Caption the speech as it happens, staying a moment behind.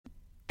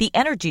The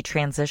energy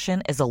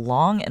transition is a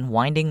long and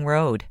winding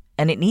road,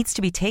 and it needs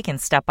to be taken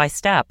step by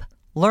step.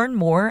 Learn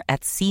more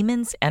at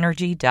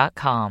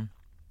SiemensEnergy.com.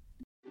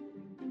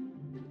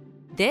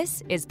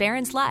 This is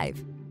Barron's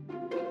Live.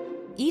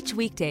 Each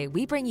weekday,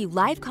 we bring you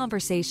live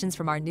conversations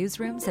from our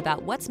newsrooms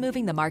about what's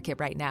moving the market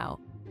right now.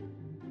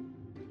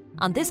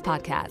 On this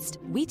podcast,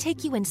 we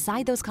take you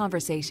inside those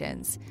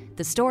conversations,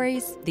 the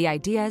stories, the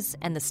ideas,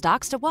 and the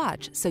stocks to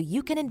watch so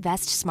you can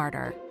invest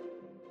smarter.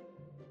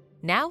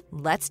 Now,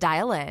 let's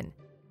dial in.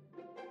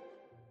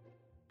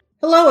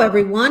 Hello,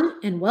 everyone,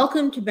 and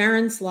welcome to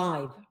Barron's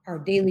Live, our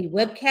daily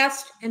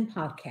webcast and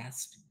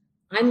podcast.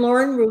 I'm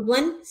Lauren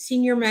Rublin,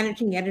 Senior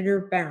Managing Editor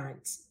of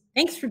Barron's.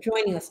 Thanks for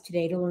joining us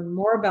today to learn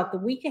more about the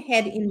week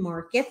ahead in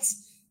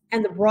markets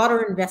and the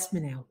broader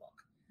investment outlook.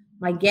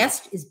 My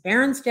guest is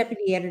Barron's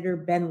Deputy Editor,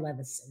 Ben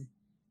Levison.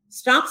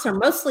 Stocks are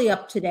mostly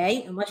up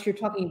today, unless you're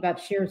talking about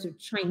shares of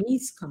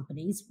Chinese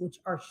companies, which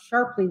are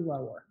sharply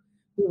lower.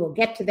 We will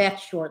get to that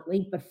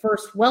shortly, but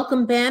first,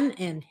 welcome, Ben,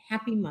 and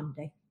happy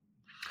Monday.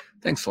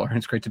 Thanks, Lauren.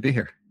 It's great to be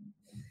here.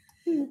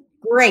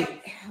 Great.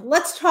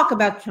 Let's talk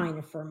about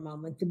China for a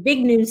moment. The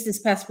big news this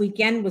past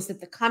weekend was that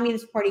the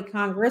Communist Party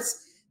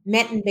Congress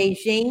met in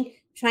Beijing.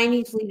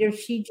 Chinese leader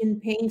Xi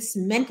Jinping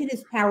cemented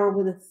his power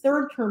with a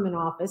third term in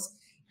office,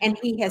 and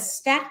he has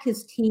stacked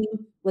his team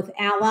with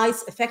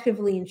allies,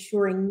 effectively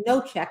ensuring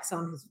no checks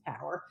on his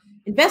power.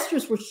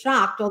 Investors were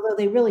shocked, although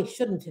they really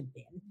shouldn't have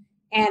been.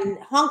 And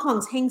Hong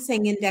Kong's Hang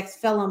Seng Index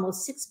fell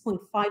almost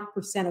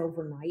 6.5%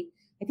 overnight.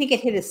 I think it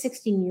hit a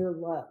 16-year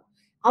low.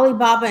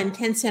 Alibaba and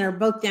Tencent are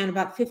both down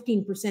about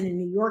 15% in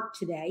New York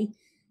today.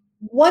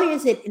 What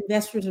is it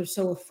investors are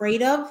so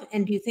afraid of?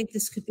 And do you think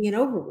this could be an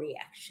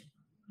overreaction?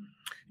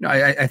 No,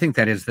 I think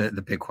that is the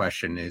big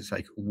question is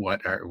like,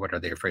 what are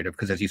they afraid of?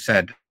 Because as you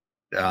said,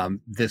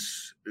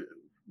 this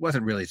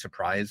wasn't really a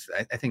surprise.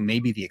 I think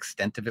maybe the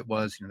extent of it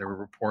was, there were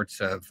reports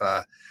of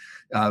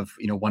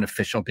one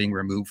official being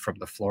removed from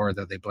the floor,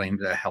 though they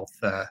blamed a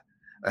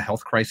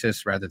health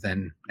crisis rather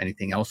than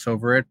anything else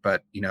over it.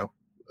 But,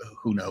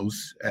 who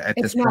knows at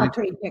this point? It's not a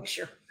pretty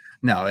picture.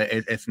 No,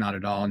 it's not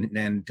at all.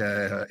 And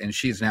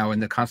she's now in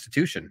the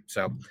Constitution.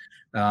 So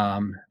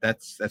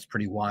that's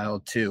pretty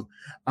wild too.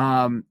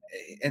 And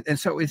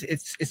so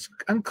it's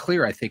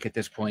unclear, I think, at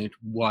this point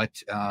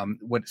what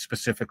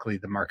specifically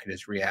the market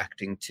is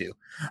reacting to.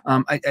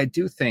 I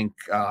do think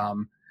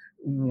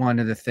one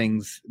of the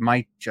things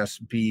might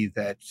just be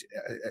that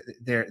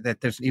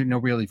there's no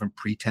real even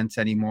pretense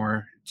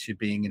anymore to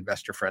being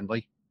investor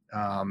friendly.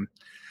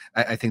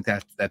 I think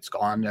that's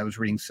gone. I was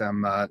reading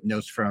some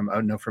notes from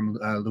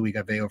Louis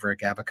Gavet over at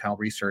Gavical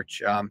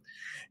Research,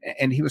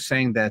 and he was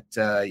saying that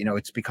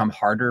it's become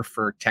harder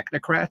for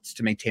technocrats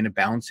to maintain a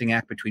balancing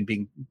act between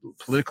being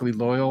politically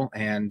loyal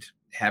and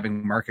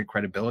having market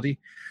credibility.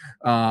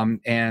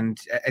 And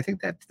I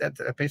think that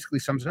basically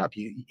sums it up.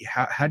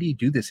 How do you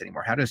do this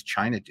anymore? How does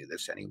China do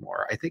this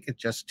anymore? I think it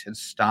just has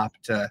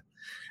stopped. That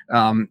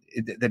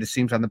it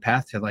seems on the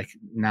path to like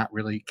not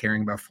really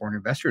caring about foreign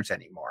investors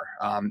anymore.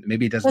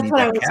 Maybe it doesn't need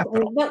that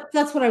capital.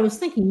 That's what I was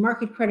thinking.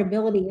 Market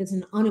credibility is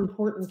an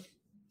unimportant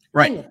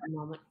thing at the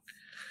moment.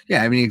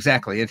 Yeah, I mean,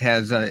 exactly. It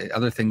has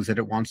other things that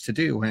it wants to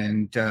do,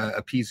 and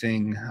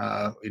appeasing,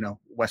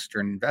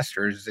 Western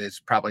investors is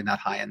probably not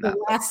high in that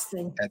list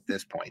at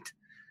this point.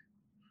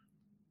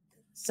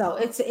 So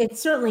it's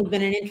certainly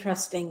been an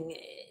interesting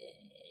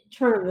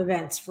turn of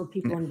events for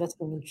people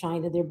investing in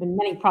China. There have been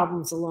many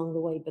problems along the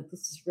way, but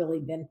this has really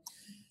been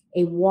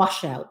a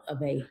washout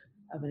of an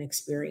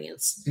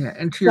experience. Yeah,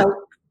 and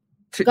go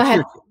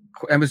ahead.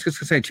 I was just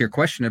going to say, to your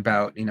question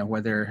about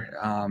whether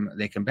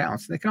they can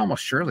bounce, they can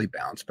almost surely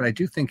bounce. But I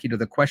do think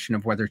the question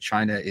of whether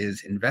China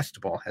is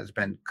investable has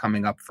been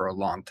coming up for a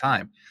long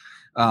time.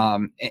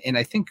 And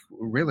I think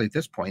really at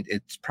this point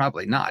it's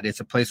probably not. It's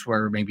a place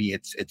where maybe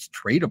it's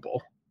tradable.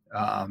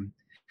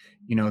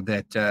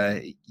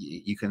 That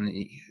you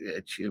can,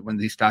 when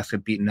these stocks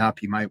get beaten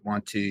up, you might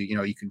want to,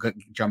 you can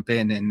jump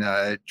in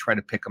and try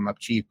to pick them up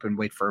cheap and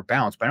wait for a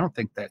bounce. But I don't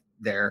think that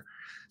they're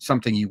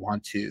something you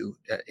want to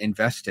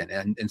invest in.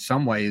 And in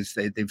some ways,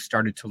 they've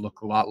started to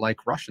look a lot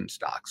like Russian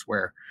stocks,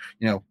 where,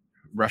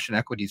 Russian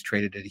equities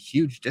traded at a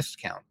huge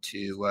discount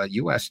to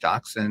U.S.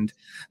 stocks. And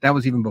that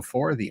was even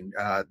before the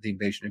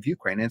invasion of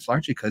Ukraine. And it's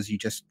largely because you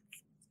just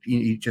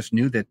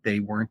knew that they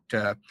weren't,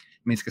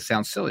 it's going to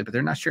sound silly, but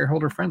they're not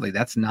shareholder friendly.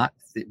 That's not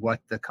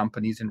what the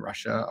companies in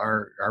Russia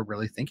are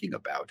really thinking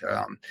about.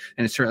 And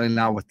it's certainly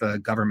not what the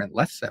government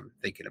lets them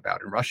thinking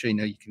about. In Russia,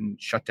 you can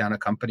shut down a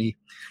company.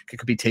 It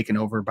could be taken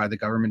over by the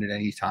government at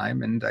any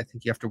time. And I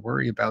think you have to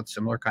worry about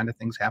similar kind of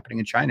things happening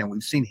in China. And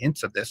we've seen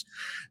hints of this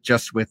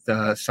just with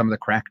some of the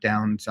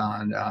crackdowns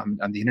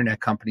on the internet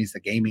companies,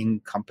 the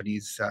gaming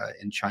companies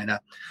in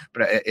China.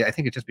 But I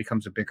think it just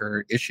becomes a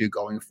bigger issue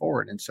going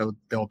forward. And so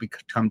there'll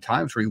become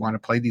times where you want to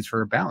play these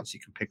for a balance.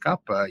 You can pick up,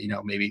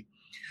 maybe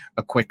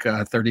a quick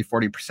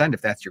 30-40%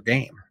 if that's your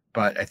game.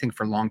 But I think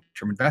for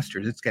long-term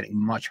investors, it's getting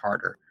much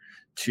harder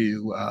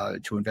to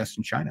invest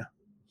in China.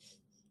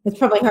 It's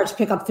probably hard to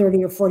pick up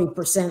 30 or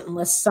 40%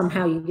 unless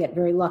somehow you get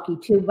very lucky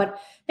too. But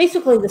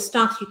basically the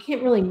stocks, you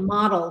can't really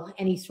model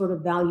any sort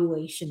of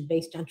valuation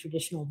based on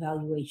traditional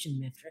valuation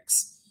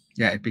metrics.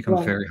 Yeah, it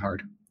becomes very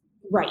hard.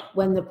 Right.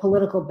 When the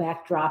political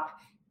backdrop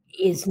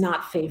is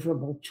not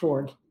favorable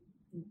toward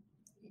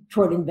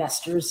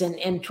investors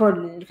and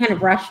toward kind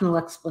of rational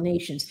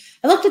explanations.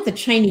 I looked at the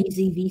Chinese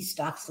EV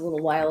stocks a little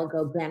while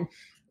ago, Ben.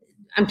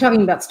 I'm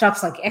talking about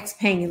stocks like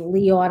XPeng and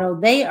Li Auto.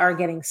 They are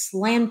getting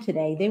slammed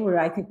today.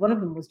 I think one of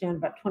them was down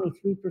about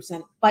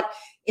 23%. But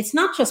it's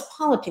not just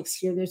politics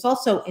here. There's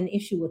also an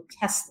issue with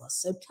Tesla.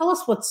 So tell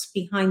us what's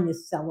behind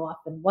this sell-off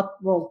and what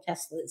role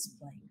Tesla is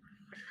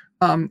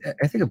playing.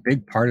 I think a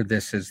big part of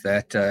this is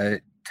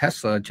that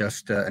Tesla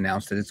just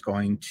announced that it's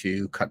going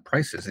to cut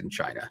prices in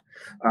China.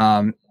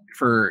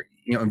 For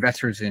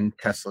investors in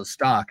Tesla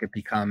stock, it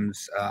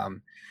becomes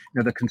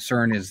the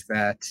concern is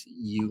that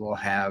you will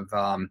have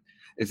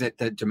is that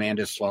the demand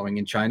is slowing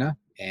in China,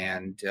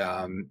 and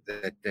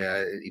that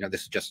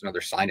this is just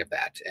another sign of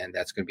that, and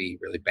that's going to be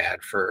really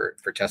bad for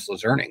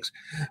Tesla's earnings.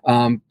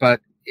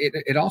 But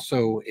it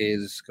also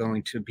is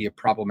going to be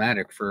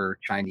problematic for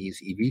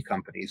Chinese EV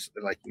companies,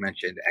 like you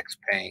mentioned,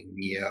 XPeng,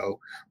 NIO,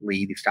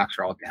 Li. These stocks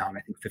are all down,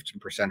 I think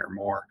 15% or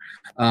more,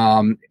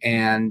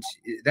 and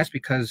that's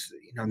because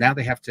now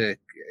they have to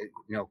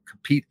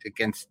compete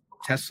against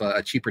Tesla,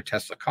 a cheaper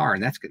Tesla car,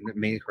 and that's going to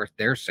may hurt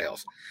their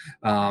sales.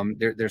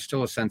 There's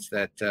still a sense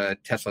that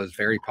Tesla is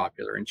very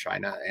popular in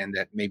China, and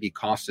that maybe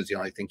cost is the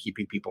only thing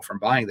keeping people from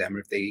buying them.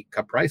 If they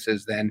cut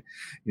prices, then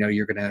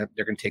they're gonna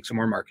take some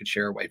more market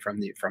share away from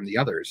the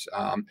others.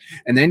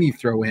 And then you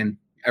throw in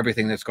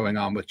everything that's going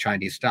on with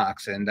Chinese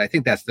stocks, and I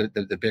think that's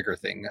the bigger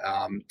thing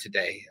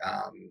today.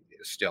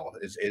 Still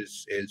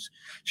is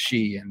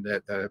Xi and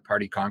the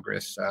party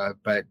Congress,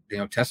 but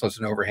Tesla's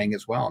an overhang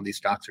as well, and these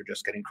stocks are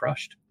just getting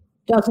crushed.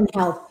 Doesn't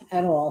help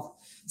at all.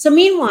 So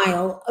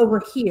meanwhile,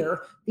 over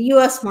here, the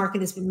U.S. market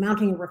has been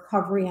mounting a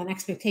recovery on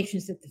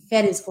expectations that the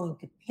Fed is going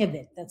to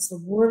pivot. That's the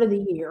word of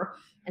the year,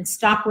 and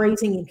stop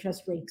raising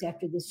interest rates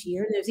after this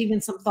year. And there's even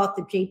some thought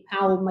that Jay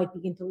Powell might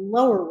begin to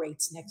lower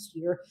rates next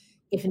year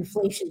if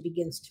inflation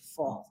begins to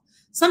fall.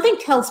 Something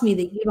tells me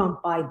that you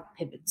don't buy the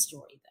pivot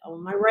story, though.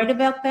 Am I right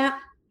about that?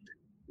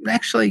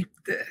 Actually,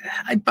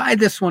 I buy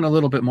this one a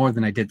little bit more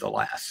than I did the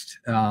last.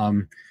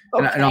 Okay.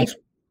 And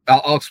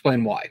I'll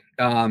explain why.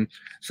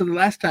 So the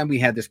last time we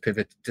had this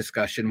pivot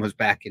discussion was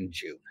back in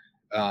June.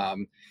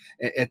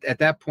 At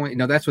that point,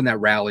 that's when that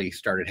rally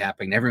started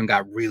happening. Everyone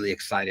got really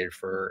excited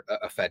for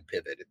a Fed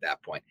pivot at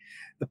that point.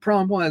 The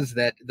problem was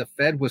that the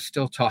Fed was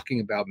still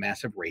talking about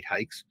massive rate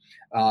hikes,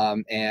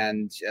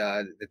 and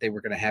that they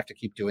were going to have to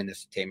keep doing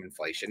this to tame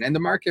inflation. And the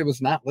market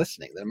was not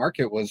listening. The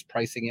market was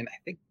pricing in, I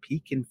think,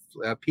 peak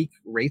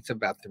rates of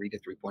about 3 to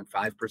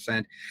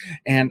 3.5%,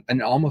 and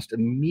an almost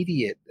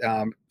immediate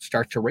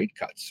start to rate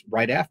cuts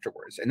right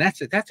afterwards. And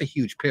that's a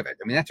huge pivot.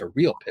 I mean, that's a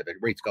real pivot.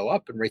 Rates go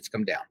up and rates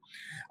come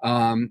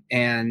down.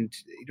 And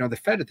the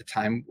Fed at the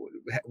time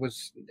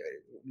was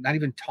not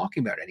even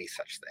talking about any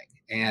such thing.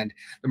 And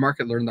the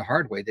market learned the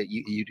hard way that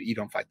you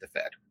don't fight the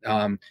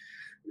Fed.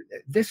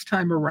 This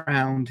time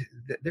around,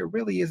 there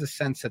really is a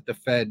sense that the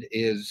Fed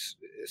is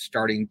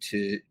starting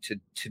to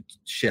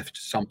shift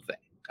something.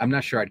 I'm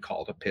not sure I'd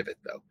call it a pivot,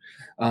 though.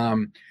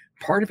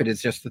 Part of it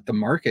is just that the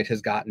market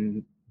has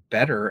gotten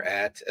better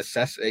at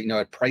assessing,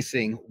 at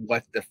pricing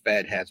what the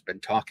Fed has been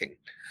talking.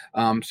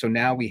 So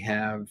now we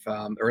have,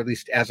 or at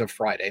least as of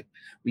Friday,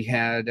 we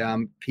had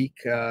peak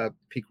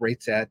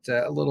rates at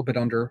a little bit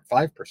under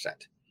 5%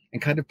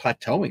 and kind of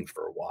plateauing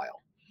for a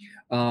while.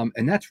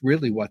 And that's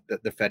really what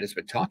the Fed has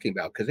been talking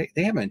about, because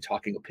they haven't been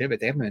talking a pivot.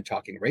 They haven't been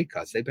talking rate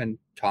cuts. They've been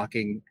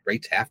talking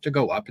rates have to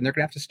go up, and they're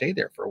going to have to stay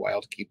there for a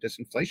while to keep this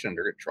inflation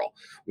under control.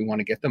 We want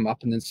to get them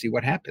up and then see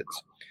what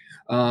happens.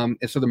 And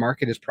so the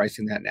market is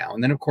pricing that now.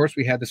 And then, of course,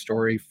 we had the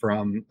story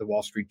from the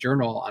Wall Street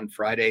Journal on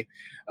Friday,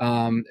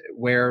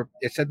 where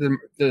it said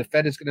the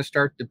Fed is going to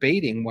start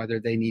debating whether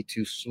they need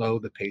to slow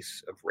the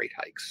pace of rate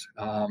hikes.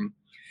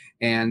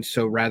 And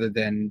so rather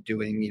than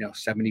doing,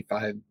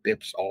 75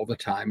 bips all the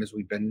time, as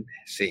we've been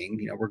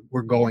seeing,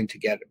 we're going to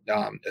get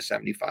a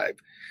 75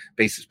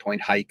 basis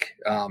point hike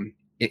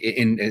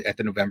at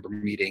the November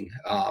meeting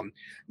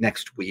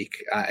next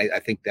week. I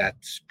think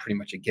that's pretty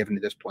much a given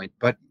at this point.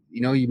 But,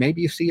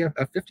 you see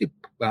a 50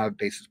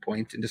 basis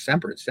points in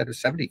December instead of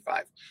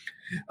 75.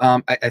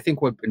 I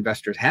think what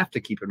investors have to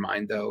keep in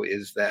mind, though,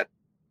 is that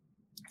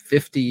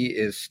 50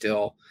 is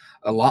still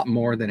a lot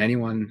more than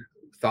anyone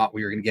thought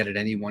we were going to get at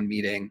any one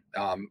meeting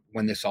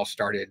when this all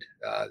started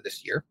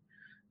this year.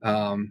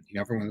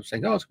 Everyone was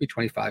saying, it's going to be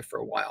 25 for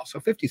a while. So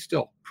 50 is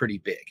still pretty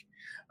big.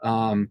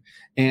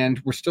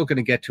 And we're still going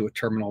to get to a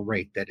terminal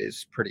rate that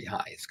is pretty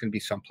high. It's going to be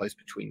someplace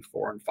between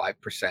 4 and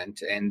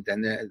 5%. And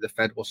then the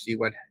Fed will see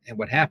what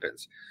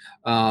happens.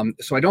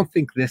 So I don't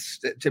think this,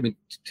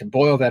 to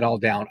boil that all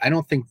down, I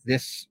don't think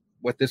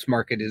what this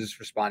market is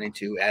responding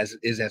to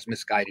is as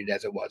misguided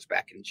as it was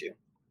back in June.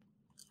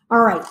 All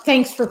right.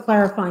 Thanks for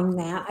clarifying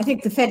that. I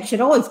think the Fed should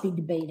always be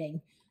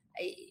debating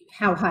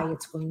how high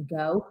it's going to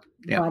go.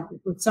 Yeah.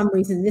 But for some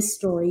reason, this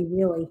story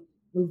really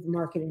move the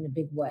market in a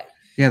big way.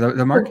 Yeah,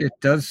 the market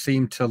does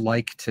seem to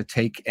like to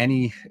take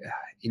any,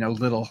 a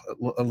little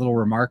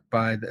remark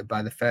by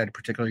the Fed,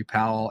 particularly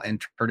Powell,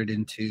 and turn it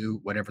into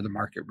whatever the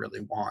market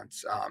really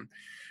wants.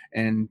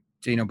 And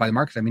by the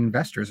markets, I mean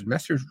investors.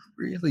 Investors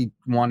really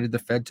wanted the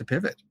Fed to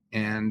pivot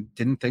and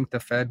didn't think the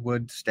Fed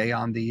would stay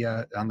on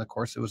the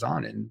course it was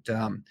on. And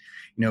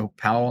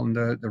Powell and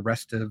the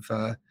rest of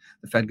the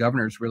Fed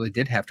governors really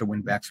did have to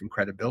win back some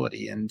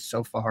credibility. And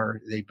so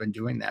far, they've been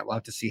doing that. We'll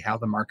have to see how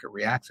the market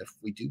reacts if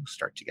we do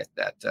start to get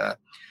that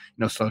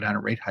slowdown in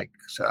rate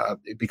hikes.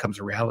 It becomes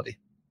a reality.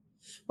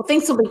 Well,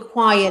 things will be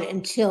quiet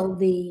until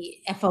the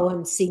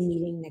FOMC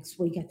meeting next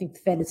week. I think the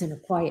Fed is in a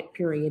quiet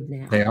period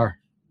now. They are.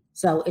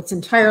 So it's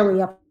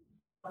entirely up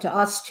to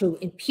us to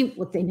impute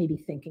what they may be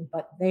thinking,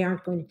 but they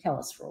aren't going to tell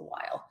us for a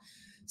while.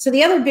 So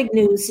the other big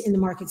news in the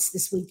markets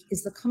this week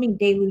is the coming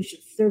deluge of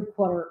third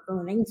quarter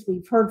earnings.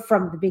 We've heard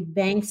from the big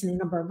banks and a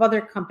number of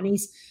other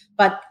companies,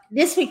 but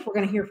this week we're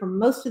going to hear from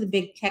most of the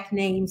big tech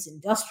names,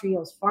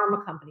 industrials,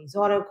 pharma companies,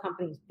 auto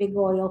companies, big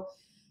oil.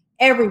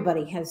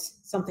 Everybody has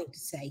something to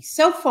say.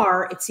 So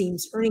far, it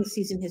seems earnings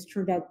season has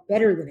turned out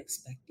better than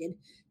expected,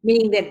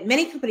 meaning that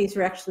many companies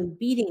are actually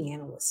beating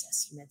analyst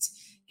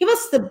estimates. Give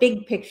us the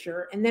big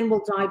picture, and then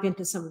we'll dive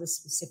into some of the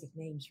specific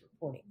names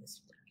reporting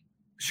this week.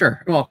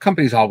 Sure. Well,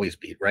 companies always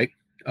beat, right?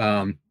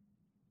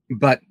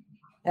 But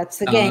that's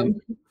the game.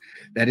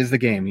 That is the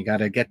game. You got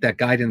to get that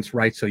guidance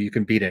right so you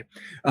can beat it.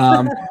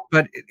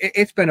 But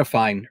it's been a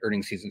fine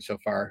earnings season so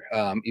far.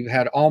 You've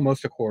had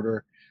almost a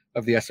quarter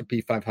of the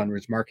S&P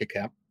 500's market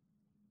cap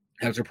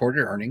has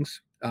reported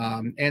earnings,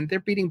 and they're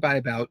beating by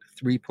about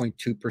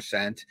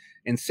 3.2%,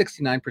 and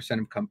 69%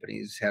 of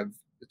companies have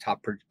the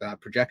top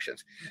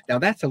projections. Now,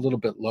 that's a little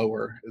bit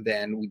lower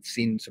than we'd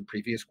seen in some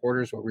previous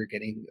quarters where we were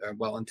getting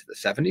well into the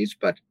 70s,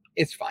 but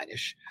it's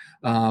fine-ish.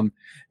 And,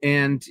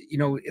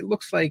 it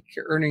looks like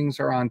earnings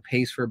are on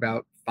pace for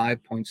about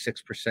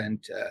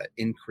 5.6%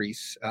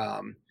 increase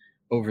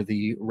over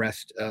the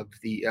rest of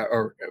the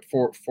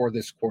for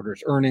this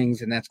quarter's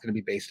earnings, and that's going to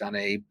be based on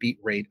a beat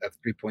rate of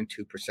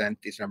 3.2%.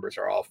 These numbers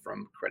are all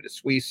from Credit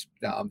Suisse.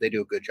 They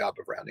do a good job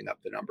of rounding up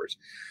the numbers.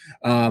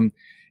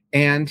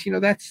 And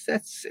that's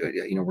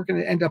we're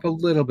going to end up a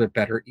little bit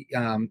better.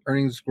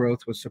 Earnings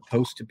growth was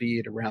supposed to be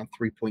at around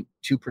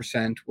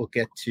 3.2%. We'll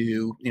get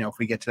to, if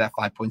we get to that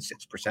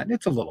 5.6%,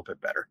 it's a little bit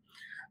better.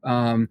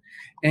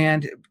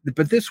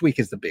 But this week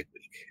is the big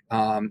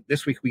week.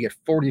 This week we get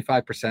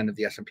 45% of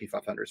the S&P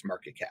 500's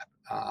market cap,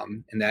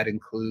 and that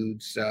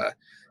includes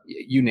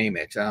you name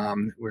it.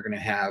 We're going to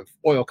have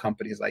oil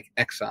companies like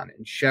Exxon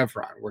and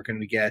Chevron. We're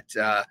going to get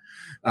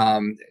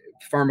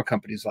pharma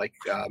companies like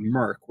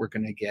Merck. We're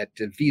going to get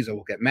Visa.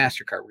 We'll get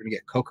MasterCard. We're going to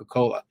get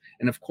Coca-Cola,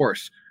 and of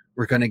course,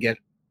 we're going to get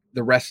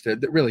the rest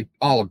of really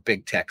all of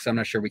big tech. So I'm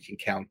not sure we can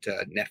count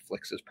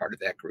Netflix as part of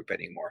that group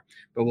anymore,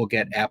 but we'll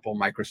get Apple,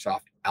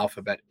 Microsoft,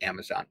 Alphabet,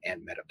 Amazon,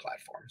 and Meta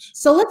platforms.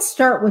 So let's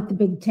start with the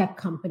big tech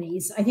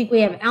companies. I think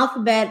we have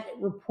Alphabet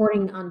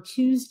reporting on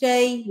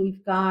Tuesday.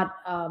 We've got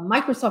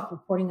Microsoft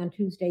reporting on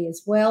Tuesday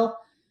as well,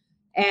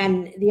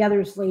 and the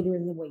others later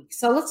in the week.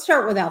 So let's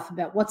start with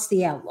Alphabet. What's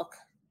the outlook?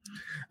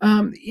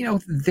 All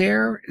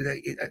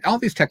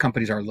these tech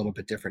companies are a little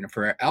bit different. And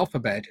for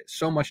Alphabet,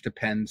 so much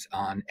depends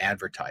on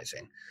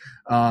advertising.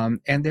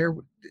 And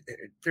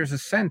there's a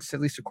sense, at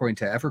least according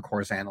to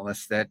Evercore's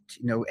analysts, that,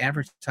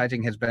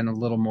 advertising has been a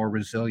little more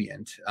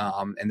resilient,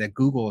 and that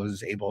Google is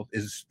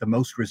the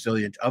most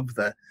resilient of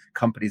the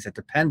companies that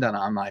depend on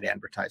online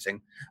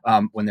advertising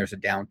when there's a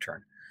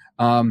downturn.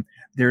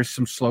 There's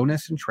some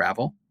slowness in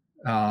travel.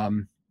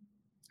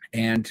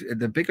 And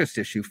the biggest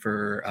issue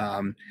for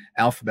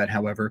Alphabet,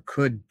 however,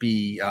 could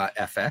be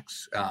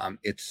FX.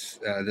 It's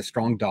the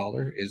strong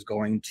dollar is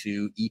going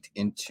to eat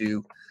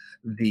into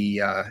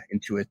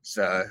its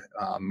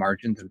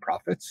margins and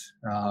profits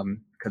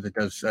because it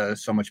does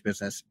so much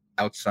business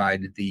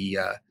outside the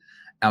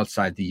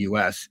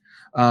U.S.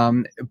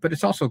 But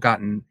it's also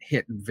gotten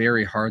hit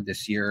very hard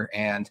this year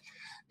and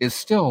is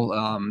still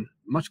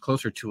much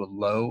closer to a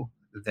low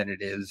than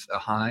it is a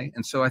high.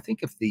 And so I think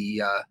if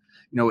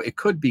it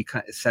could be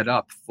kind of set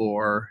up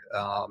for,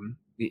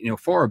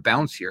 for a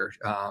bounce here.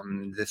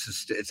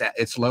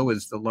 It's low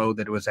as the low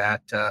that it was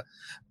at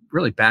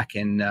really back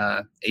in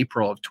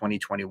April of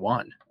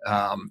 2021.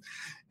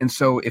 And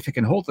so if it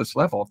can hold this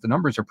level, if the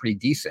numbers are pretty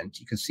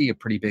decent, you can see a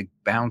pretty big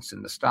bounce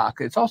in the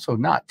stock. It's also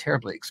not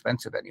terribly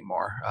expensive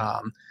anymore.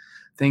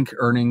 I think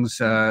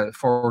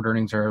forward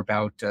earnings are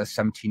about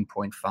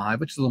 17.5,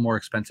 which is a little more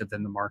expensive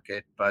than the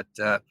market, but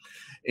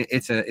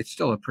it's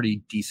still a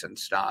pretty decent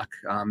stock,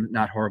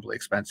 not horribly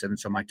expensive, and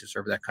so might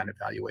deserve that kind of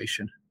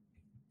valuation.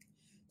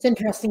 It's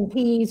interesting.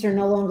 PEs are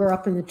no longer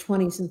up in the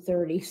 20s and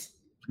 30s.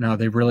 No,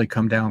 they've really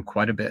come down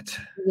quite a bit.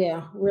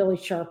 Yeah, really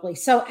sharply.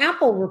 So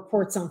Apple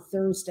reports on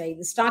Thursday.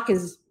 The stock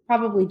has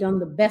probably done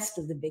the best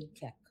of the big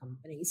tech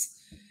companies.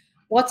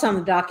 What's on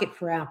the docket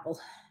for Apple?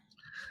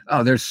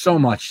 Oh, there's so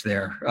much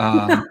there.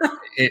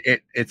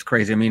 It's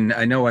crazy. I mean,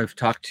 I know I've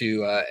talked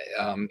to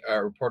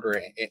our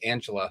reporter,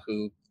 Angela,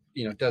 who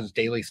does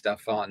daily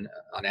stuff on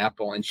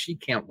Apple, and she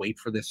can't wait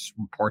for this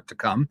report to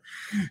come,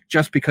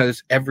 just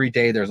because every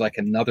day there's like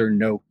another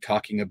note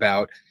talking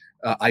about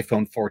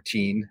iPhone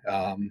 14,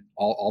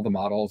 all the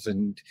models,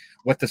 and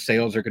what the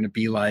sales are going to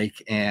be like,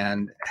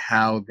 and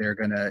how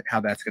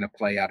that's going to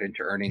play out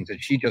into earnings.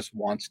 And she just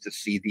wants to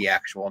see the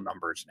actual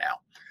numbers now.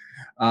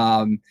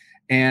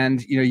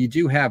 And you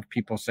do have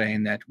people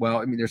saying that, well,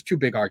 I mean, there's two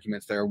big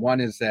arguments there. One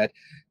is that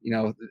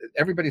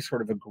everybody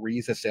sort of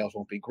agrees the sales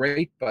won't be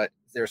great, but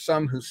there's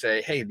some who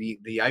say, hey,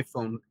 the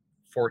iPhone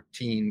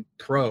 14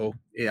 Pro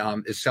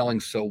is selling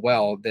so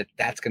well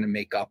that's going to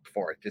make up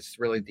for it. It's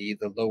really the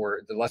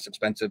less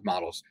expensive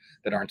models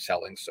that aren't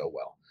selling so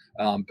well.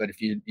 But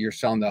if you're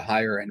selling the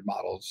higher end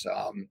models,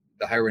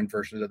 the higher end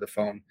versions of the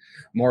phone,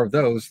 more of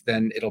those,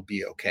 then it'll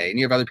be okay. And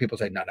you have other people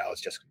say, no, it's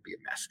just going to be a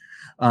mess.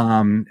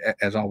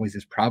 As always,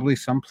 is probably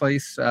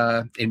someplace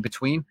in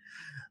between.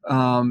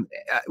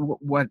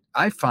 What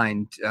I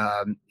find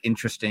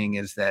interesting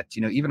is that,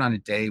 even on a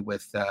day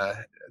with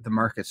the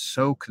market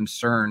so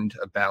concerned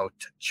about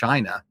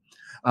China,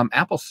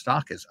 Apple's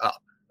stock is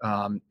up.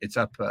 It's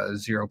up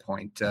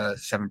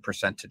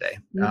 0.7% today.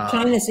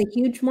 China's a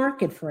huge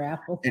market for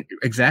Apple.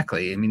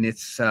 Exactly. I mean,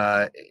 it's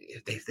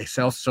they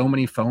sell so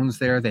many phones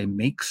there. They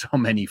make so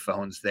many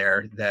phones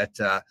there that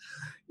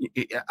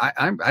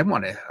I'm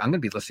going to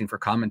be listening for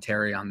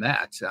commentary on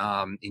that.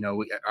 Are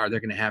they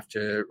going to have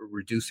to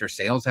reduce their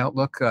sales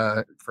outlook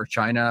for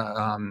China?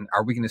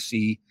 Are we going to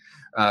see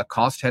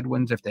cost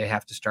headwinds if they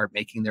have to start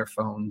making their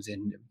phones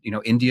in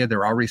India?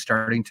 They're already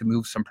starting to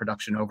move some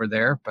production over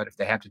there, but if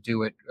they have to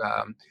do it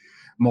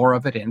more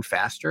of it and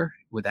faster,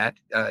 would that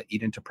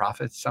eat into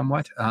profits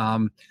somewhat?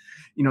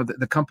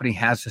 The company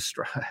has a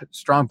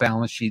strong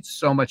balance sheet,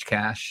 so much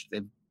cash.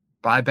 They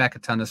buy back a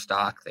ton of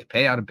stock. They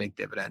pay out a big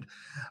dividend.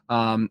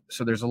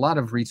 So there's a lot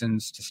of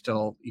reasons to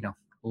still,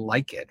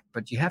 like it.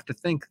 But you have to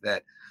think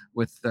that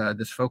with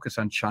this focus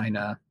on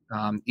China,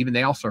 even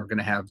they also are going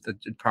to have the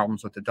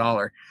problems with the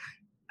dollar.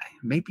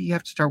 Maybe you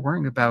have to start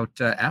worrying about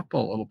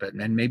Apple a little bit,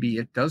 and maybe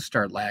it does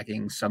start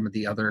lagging some of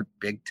the other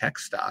big tech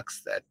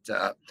stocks that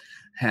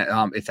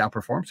it's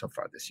outperformed so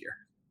far this year.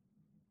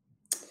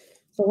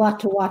 It's a lot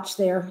to watch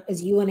there,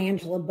 as you and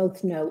Angela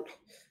both note.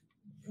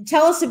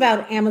 Tell us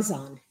about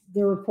Amazon.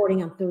 They're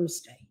reporting on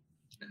Thursday.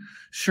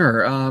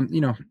 Sure.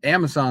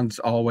 Amazon's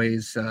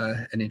always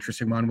an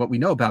interesting one. What we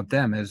know about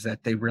them is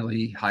that they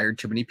really hired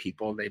too many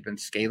people. They've been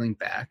scaling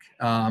back.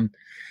 And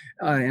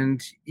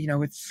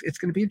it's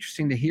going to be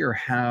interesting to hear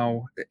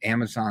how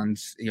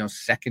Amazon's,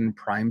 second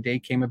Prime Day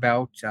came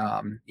about.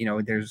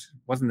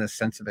 Wasn't a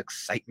sense of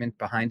excitement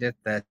behind it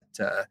that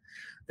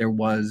there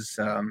was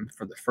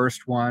for the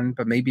first one,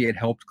 but maybe it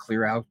helped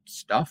clear out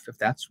stuff if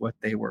that's what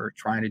they were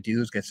trying to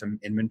do, is get some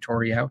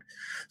inventory out.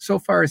 So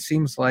far, it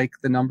seems like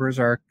the numbers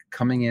are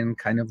coming in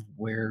kind of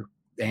where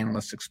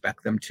analysts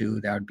expect them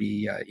to. That would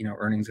be,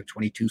 earnings of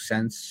 22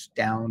 cents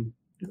down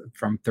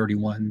from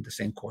 31 the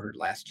same quarter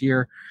last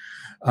year.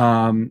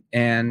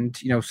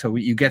 So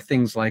you get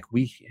things like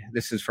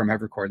this is from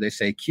Evercore. They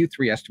say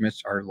Q3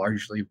 estimates are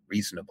largely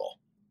reasonable.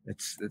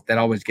 That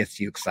always gets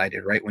you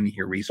excited, right? When you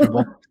hear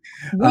reasonable.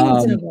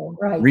 Reasonable,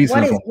 right.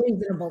 Reasonable. What is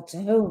reasonable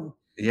to whom?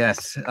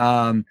 Yes.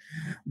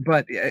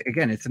 But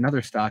again, it's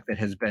another stock that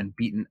has been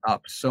beaten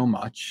up so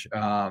much.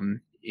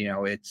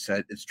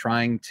 It's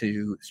trying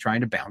to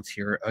bounce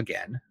here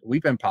again.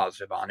 We've been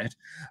positive on it.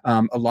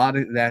 A lot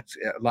of it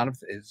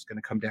is going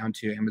to come down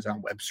to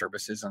Amazon Web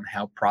Services on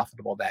how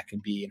profitable that can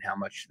be and how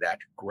much that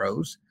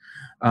grows.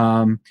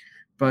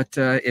 But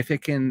if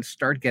it can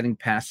start getting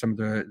past some of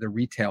the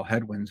retail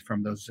headwinds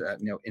from those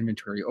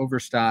inventory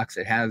overstocks,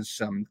 it has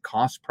some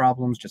cost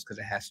problems just because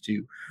it has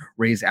to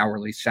raise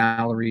hourly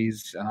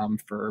salaries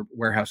for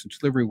warehouse and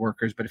delivery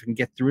workers. But if it can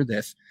get through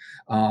this,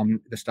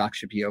 the stock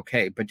should be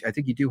okay. But I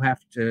think you do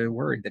have to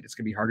worry that it's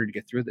going to be harder to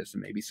get through this,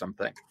 and maybe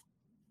something.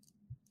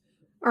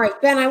 All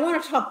right, Ben, I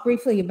want to talk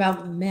briefly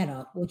about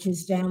Meta, which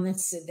is down.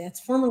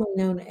 That's formerly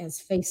known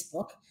as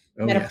Facebook.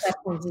 Meta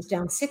Platforms is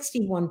down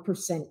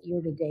 61% year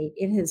to date.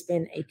 It has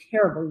been a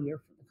terrible year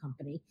for the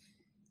company.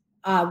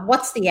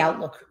 What's the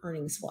outlook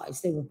earnings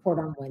wise? They report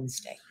on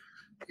Wednesday.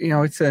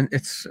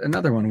 It's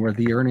another one where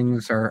the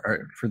earnings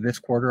are for this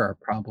quarter are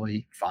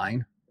probably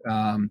fine.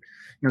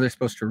 They're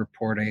supposed to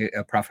report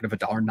a profit of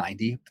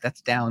 $1.90, but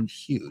that's down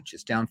huge.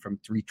 It's down from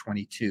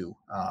 $3.22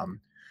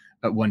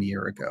 1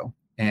 year ago.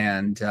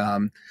 And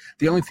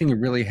the only thing it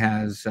really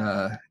has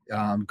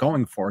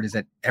going for it is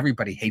that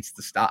everybody hates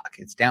the stock.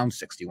 It's down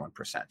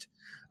 61%.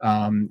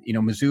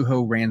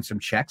 Mizuho ran some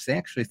checks. They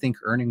actually think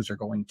earnings are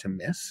going to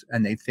miss,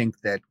 and they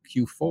think that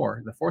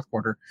Q4, the fourth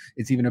quarter,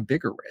 is even a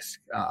bigger risk.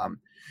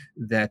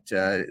 That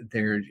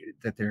they're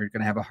going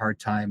to have a hard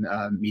time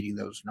meeting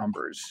those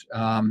numbers.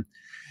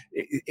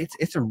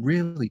 It's a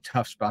really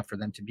tough spot for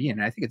them to be in.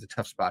 And I think it's a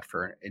tough spot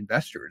for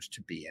investors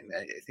to be in.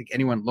 I think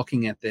anyone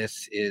looking at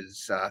this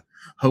is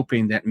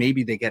hoping that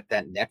maybe they get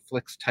that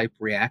Netflix type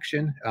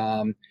reaction.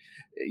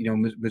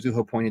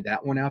 Mizuho pointed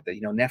that one out,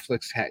 that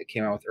Netflix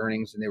came out with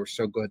earnings and they were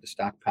so good the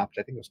stock popped.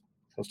 I think it was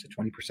close to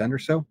 20% or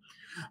so.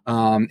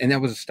 And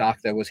that was a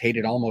stock that was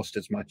hated almost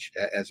as much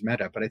as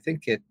Meta. But I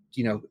think it,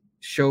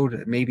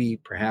 showed maybe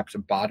perhaps a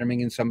bottoming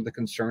in some of the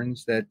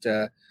concerns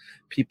that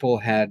people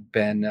had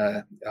been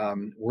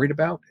worried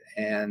about,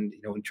 and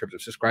in terms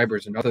of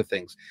subscribers and other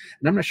things.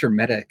 And I'm not sure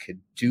Meta could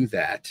do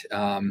that.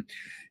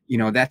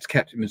 That's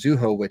kept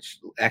Mizuho, which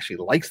actually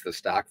likes the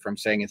stock, from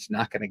saying it's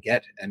not going to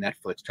get a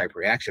Netflix type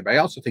reaction. But I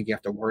also think you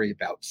have to worry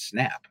about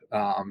Snap,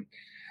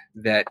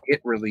 that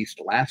it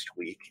released last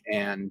week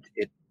and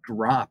it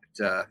dropped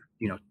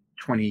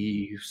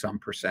 20 some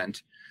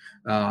percent.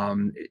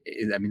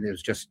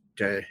 There's just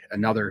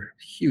another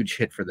huge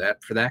hit for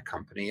that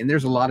company. And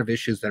there's a lot of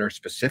issues that are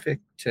specific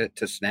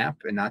to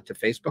Snap and not to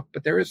Facebook,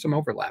 but there is some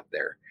overlap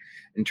there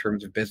in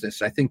terms of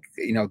business. I think,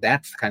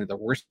 that's kind of the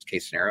worst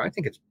case scenario. I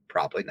think it's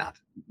probably not.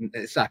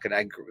 It's not going to,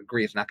 I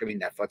agree, it's not going to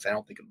be Netflix. I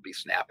don't think it'll be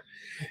Snap.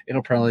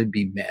 It'll probably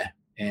be Meh.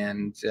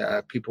 And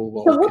people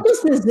will. So what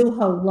does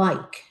Mizuho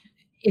like?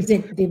 Is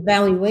it the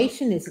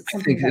valuation? Is it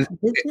something about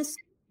the business?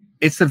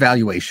 It's the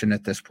valuation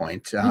at this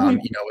point.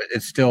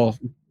 It still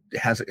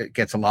it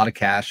gets a lot of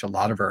cash, a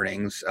lot of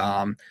earnings.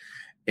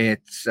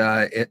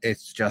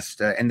 It's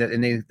just, and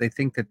they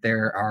think that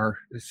there are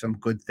some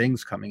good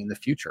things coming in the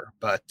future,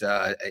 but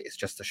it's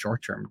just the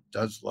short term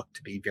does look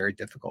to be very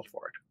difficult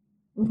for it.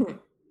 Mm-hmm.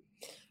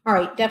 All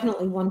right,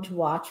 definitely one to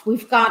watch.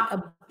 We've got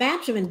a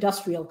batch of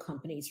industrial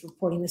companies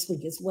reporting this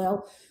week as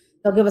well.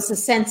 They'll give us a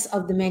sense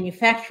of the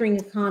manufacturing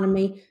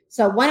economy.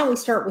 So why don't we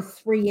start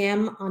with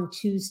 3M on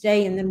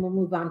Tuesday, and then we'll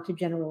move on to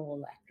General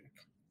Electric.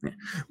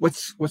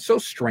 What's so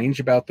strange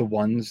about the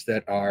ones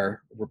that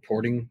are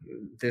reporting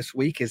this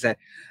week is that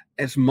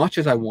as much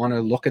as I want to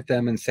look at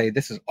them and say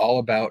this is all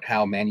about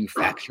how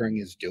manufacturing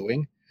is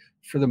doing,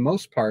 for the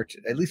most part,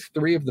 at least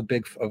three of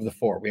the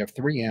four, we have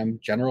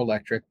 3M, General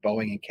Electric,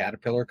 Boeing, and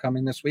Caterpillar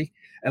coming this week.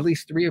 At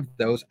least three of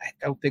those, I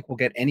don't think we'll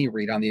get any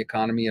read on the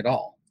economy at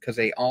all, because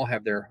they all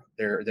have their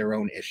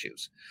own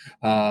issues.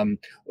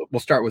 We'll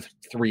start with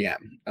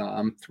 3M.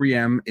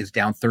 3M is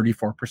down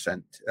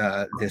 34%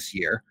 this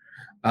year.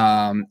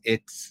 And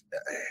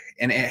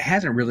it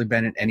hasn't really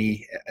been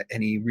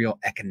any real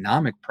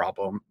economic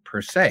problem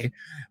per se,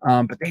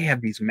 but they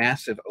have these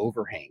massive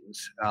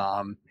overhangs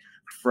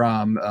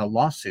from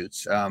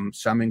lawsuits,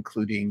 some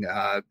including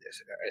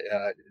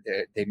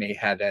they may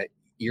had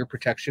ear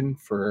protection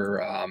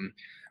for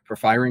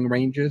firing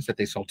ranges that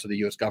they sold to the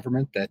U.S.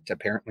 government that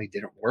apparently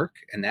didn't work,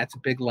 and that's a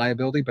big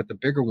liability. But the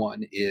bigger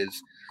one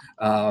is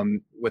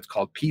what's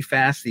called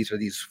PFAS. These are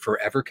these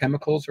forever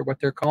chemicals, or what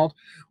they're called,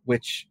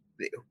 which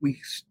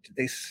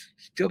they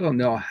still don't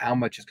know how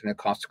much it's going to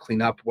cost to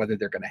clean up, whether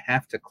they're going to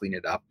have to clean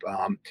it up,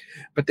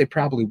 but they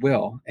probably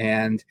will.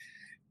 And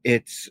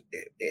they're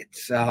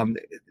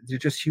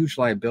just huge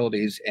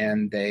liabilities,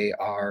 and they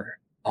are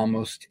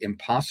almost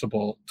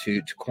impossible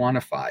to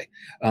quantify.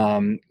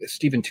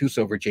 Stephen Tusa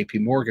over JP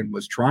Morgan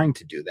was trying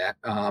to do that.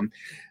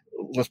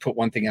 Let's put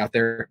one thing out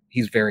there.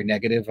 He's very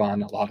negative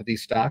on a lot of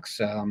these stocks.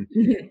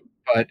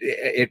 But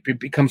it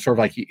becomes sort of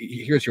like,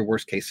 here's your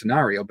worst case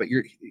scenario, but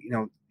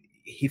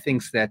he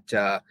thinks that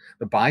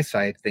the buy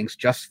side thinks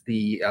just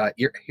the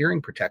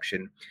hearing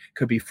protection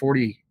could be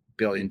 $40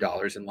 billion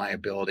in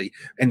liability,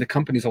 and the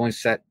company's only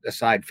set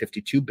aside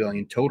 $52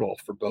 billion total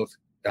for both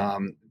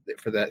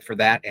for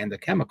that and the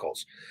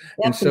chemicals.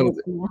 That's, and so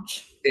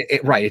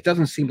it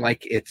doesn't seem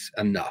like it's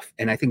enough.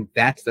 And I think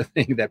that's the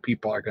thing that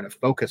people are going to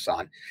focus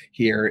on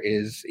here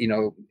is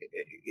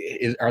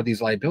are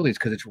these liabilities,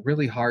 because it's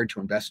really hard to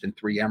invest in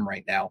 3M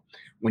right now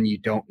when you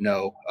don't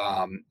know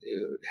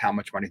how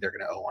much money they're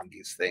going to owe on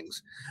these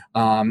things.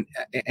 And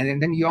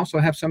then you also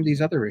have some of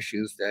these other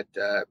issues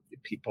that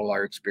people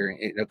are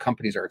experiencing,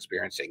 companies are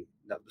experiencing.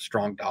 The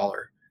strong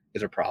dollar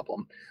is a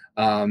problem.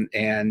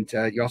 And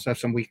you also have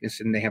some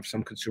weakness, and they have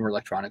some consumer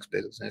electronics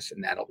business,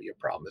 and that'll be a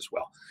problem as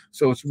well.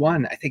 So it's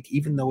one, I think,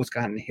 even though it's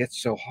gotten hit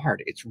so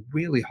hard, it's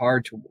really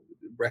hard to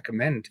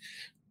recommend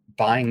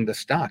buying the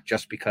stock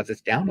just because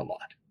it's down a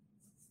lot.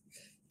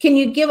 Can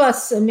you give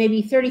us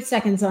maybe 30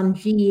 seconds on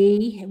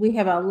GE? We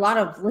have a lot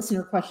of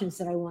listener questions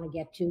that I want to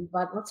get to,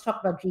 but let's talk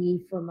about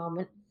GE for a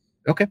moment.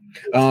 Okay.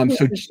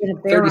 So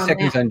 30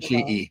 seconds on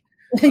GE.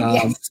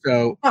 Yes.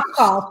 So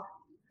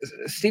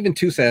Stephen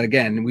Tusa,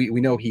 again, we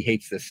know he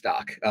hates this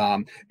stock.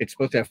 It's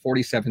supposed to have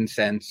 47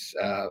 cents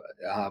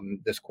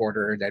this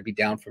quarter. That'd be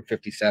down from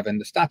 57.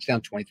 The stock's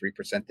down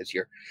 23% this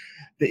year.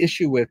 The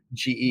issue with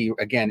GE,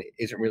 again,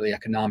 isn't really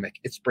economic.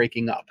 It's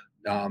breaking up.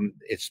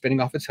 It's spinning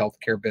off its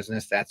healthcare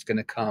business. That's going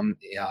to come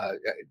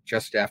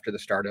just after the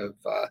start of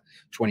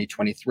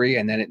 2023,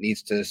 and then it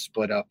needs to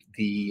split up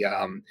the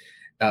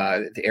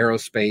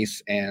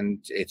aerospace and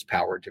its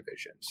power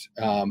divisions.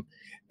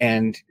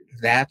 And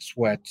that's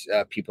what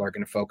people are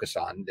going to focus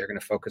on. They're going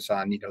to focus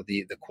on,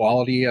 the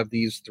quality of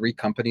these three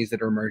companies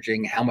that are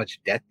emerging, how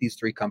much debt these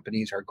three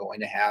companies are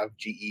going to have.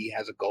 GE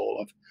has a goal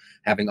of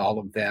having all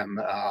of them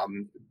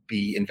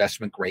be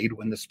investment grade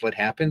when the split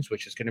happens,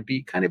 which is going to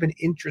be kind of an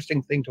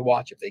interesting thing to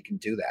watch if they can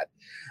do that.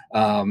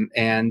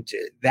 And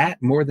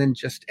that, more than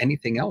just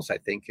anything else, I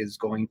think is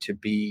going to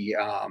be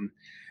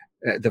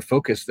the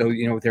focus, though,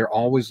 they're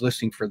always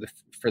listening for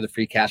the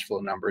free cash flow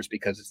numbers,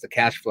 because it's the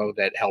cash flow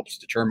that helps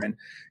determine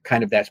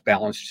kind of that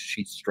balance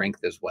sheet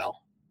strength as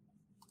well.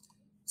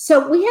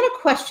 So we had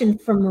a question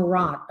from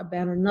Murat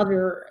about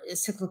another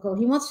cyclical.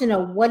 He wants to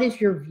know, what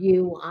is your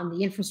view on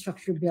the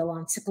infrastructure bill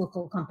on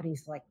cyclical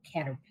companies like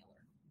Caterpillar?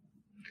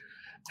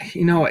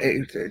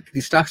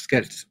 These stocks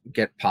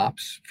get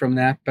pops from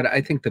that, but I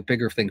think the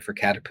bigger thing for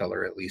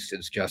Caterpillar, at least,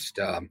 is just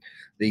the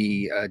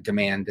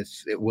demand.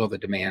 The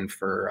demand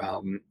for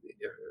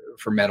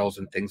metals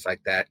and things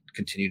like that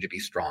continue to be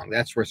strong.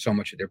 That's where so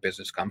much of their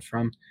business comes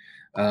from,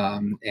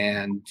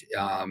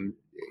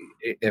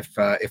 if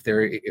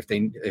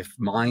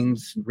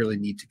mines really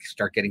need to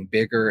start getting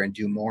bigger and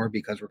do more,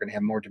 because we're going to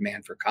have more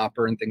demand for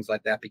copper and things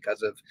like that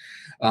because of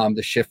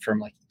the shift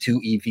from to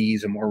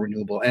EVs and more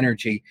renewable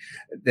energy,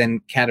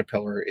 then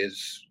Caterpillar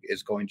is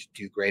going to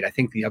do great. I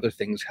think the other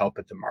things help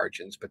at the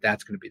margins, but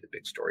that's going to be the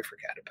big story for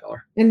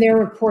Caterpillar. And they're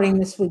reporting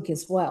this week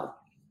as well.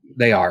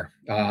 They are.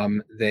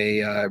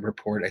 They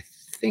report, I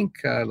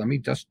think, let me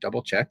just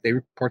double check. They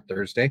report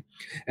Thursday,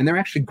 and they're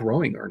actually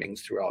growing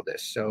earnings through all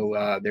this.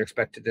 So they're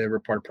expected to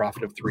report a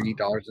profit of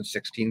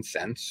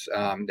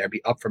 $3.16. They'll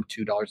be up from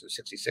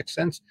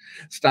 $2.66.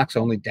 Stock's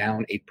only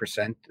down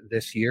 8%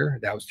 this year.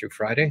 That was through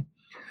Friday.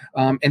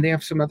 And they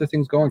have some other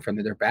things going from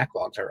them. Their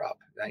backlogs are up.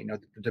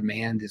 The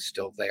demand is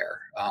still there.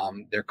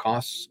 Their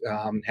costs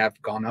have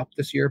gone up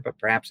this year, but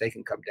perhaps they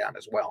can come down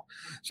as well.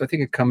 So I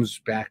think it comes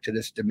back to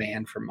this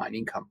demand for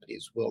mining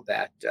companies. Will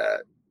that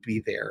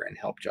be there and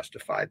help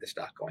justify the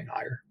stock going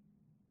higher?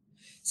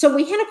 So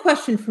we had a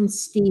question from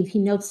Steve. He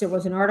notes there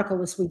was an article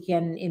this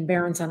weekend in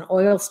Barron's on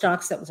oil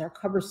stocks. That was our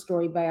cover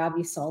story by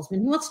Avi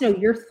Salzman. He wants to know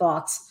your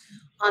thoughts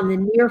on the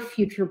near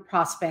future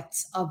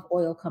prospects of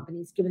oil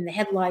companies, given the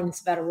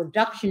headlines about a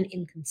reduction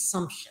in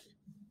consumption.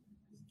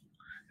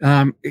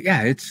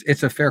 Yeah,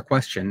 it's a fair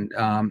question.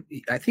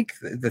 I think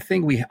the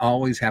thing we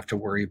always have to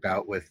worry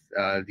about with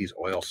these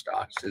oil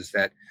stocks is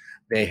that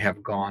they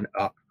have gone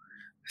up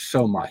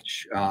so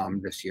much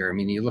this year. I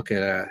mean, you look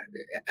at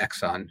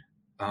Exxon,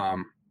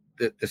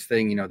 this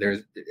thing,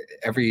 there's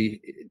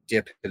every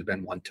dip has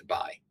been one to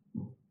buy.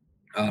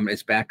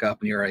 It's back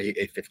up near a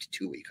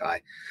 52-week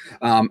high.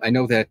 I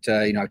know that,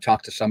 I've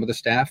talked to some of the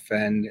staff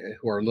and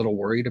who are a little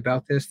worried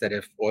about this, that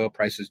if oil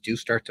prices do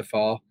start to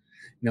fall,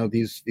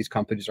 these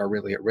companies are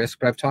really at risk.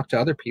 But I've talked to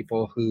other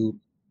people who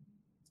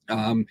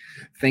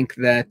think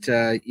that,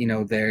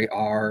 they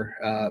are,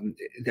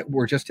 that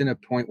we're just in a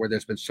point where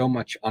there's been so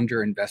much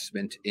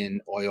underinvestment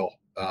in oil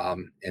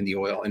and the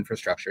oil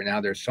infrastructure.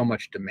 Now there's so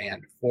much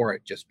demand for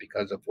it just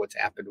because of what's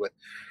happened with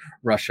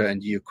Russia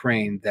and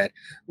Ukraine, that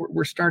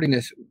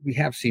we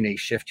have seen a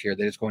shift here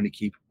that is going to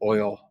keep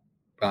oil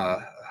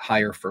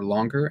higher for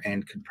longer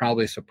and could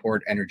probably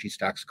support energy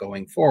stocks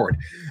going forward.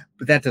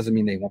 But that doesn't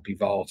mean they won't be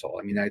volatile.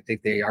 I mean, I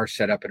think they are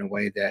set up in a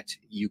way that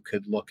you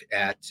could look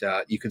at,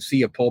 you could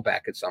see a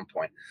pullback at some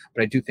point,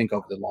 but I do think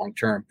over the long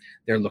term,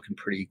 they're looking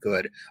pretty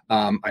good.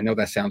 I know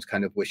that sounds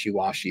kind of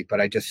wishy-washy,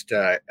 but I just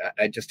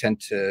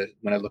tend to,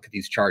 when I look at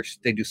these charts,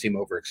 they do seem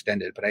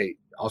overextended, but I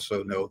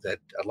also know that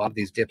a lot of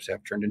these dips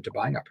have turned into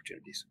buying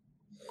opportunities.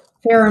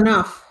 Fair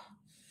enough.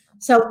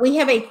 So we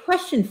have a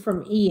question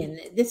from Ian.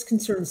 This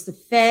concerns the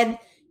Fed.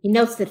 He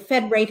notes that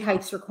Fed rate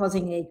hikes are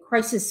causing a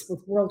crisis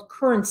with world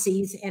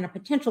currencies and a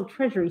potential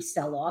treasury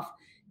sell-off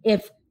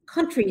if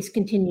countries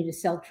continue to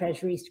sell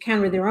treasuries to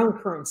counter their own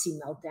currency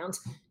meltdowns.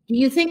 Do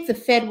you think the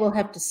Fed will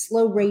have to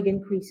slow rate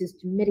increases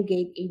to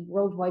mitigate a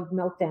worldwide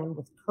meltdown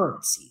with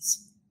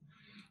currencies?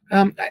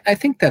 I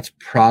think that's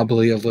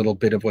probably a little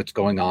bit of what's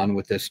going on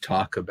with this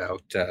talk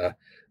about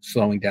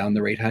slowing down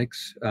the rate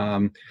hikes.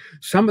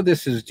 Some of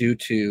this is due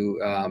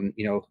to,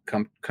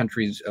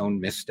 countries' own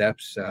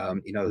missteps.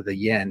 The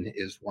yen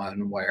is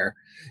one where,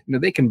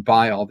 they can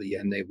buy all the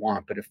yen they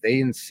want, but if they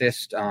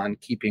insist on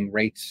keeping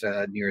rates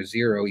near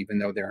zero, even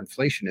though their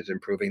inflation is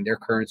improving, their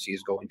currency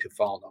is going to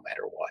fall no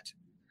matter what.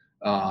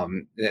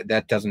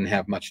 That doesn't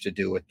have much to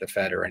do with the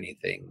Fed or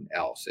anything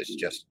else. It's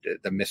just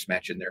the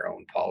mismatch in their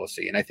own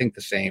policy. And I think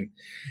the same,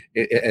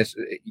 as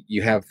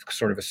you have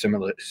sort of a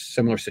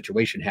similar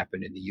situation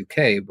happened in the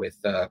UK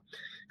with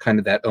kind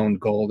of that own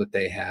goal that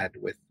they had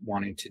with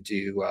wanting to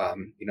do,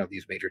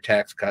 these major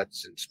tax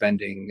cuts and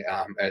spending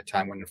at a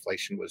time when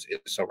inflation is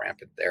so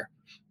rampant there.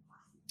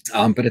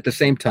 But at the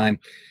same time,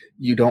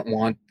 you don't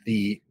want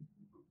the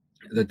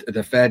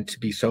Fed to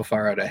be so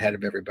far out ahead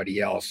of everybody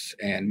else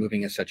and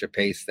moving at such a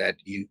pace that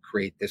you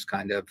create this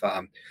kind of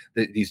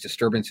these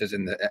disturbances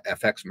in the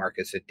FX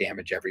markets that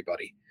damage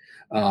everybody.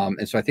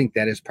 And so I think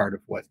that is part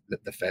of what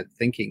the Fed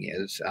thinking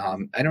is.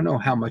 I don't know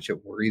how much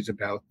it worries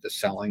about the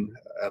selling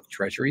of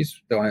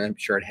treasuries, though I'm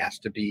sure it has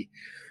to be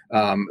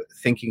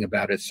thinking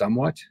about it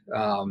somewhat.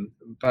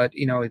 But,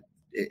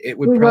 it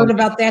would. We wrote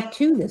about that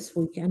too this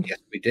weekend. Yes,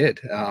 we did.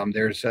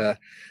 The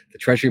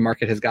Treasury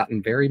market has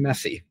gotten very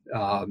messy.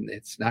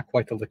 It's not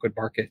quite the liquid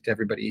market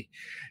everybody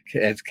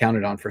has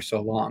counted on for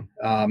so long.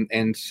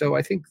 And so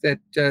I think that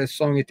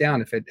slowing it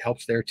down, if it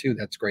helps there too,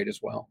 that's great as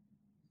well.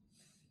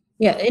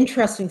 Yeah,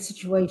 interesting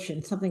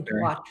situation, something to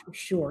watch for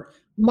sure.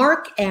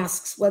 Mark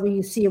asks whether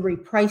you see a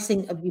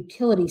repricing of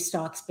utility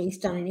stocks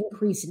based on an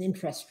increase in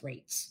interest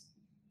rates.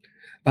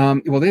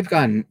 Well, they've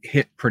gotten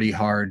hit pretty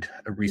hard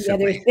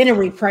recently. Yeah, there's been a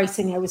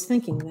repricing. I was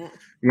thinking that.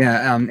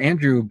 Yeah,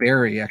 Andrew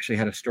Barry actually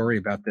had a story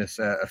about this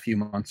a few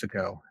months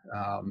ago.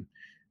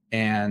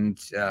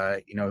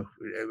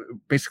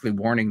 Basically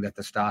warning that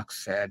the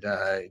stocks had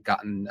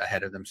gotten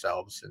ahead of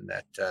themselves and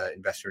that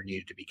investors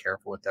needed to be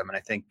careful with them. And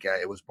I think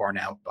it was borne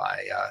out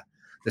by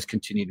this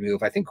continued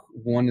move. I think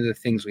one of the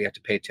things we have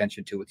to pay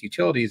attention to with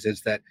utilities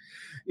is that,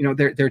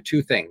 there are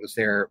two things.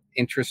 They're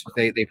interest,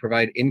 they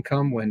provide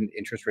income when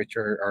interest rates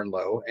are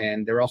low,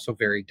 and they're also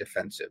very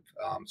defensive.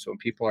 So when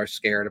people are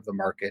scared of the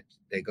market,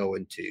 they go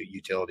into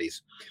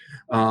utilities.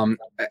 I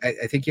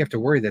think you have to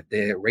worry that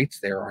the rates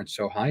there aren't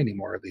so high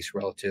anymore, at least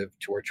relative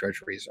to where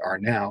treasuries are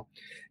now.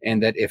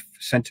 And that if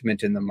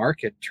sentiment in the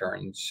market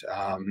turns,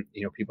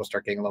 people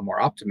start getting a little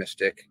more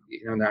optimistic,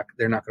 they're not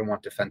going to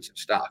want defensive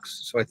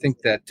stocks. So I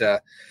think that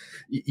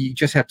you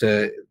just have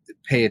to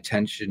pay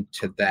attention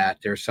to that.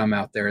 There are some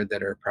out there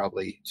that are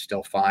probably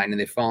still fine, and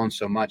they've fallen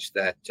so much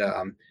that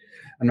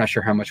I'm not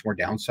sure how much more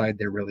downside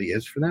there really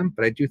is for them.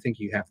 But I do think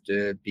you have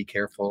to be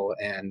careful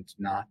and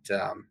not,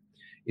 I'm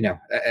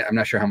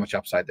not sure how much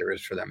upside there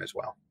is for them as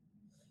well.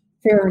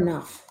 Fair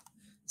enough.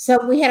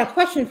 So we had a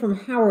question from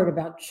Howard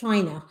about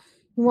China.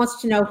 He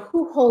wants to know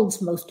who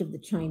holds most of the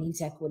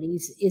Chinese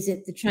equities. Is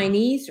it the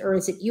Chinese or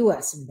is it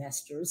U.S.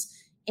 investors?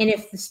 And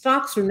if the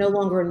stocks are no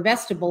longer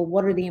investable,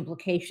 what are the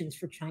implications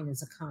for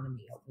China's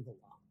economy over the long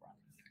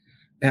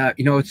run?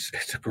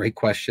 It's a great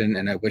question,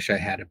 and I wish I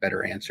had a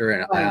better answer,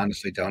 and I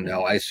honestly don't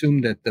know. I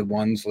assume that the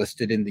ones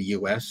listed in the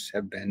U.S.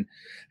 have been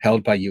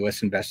held by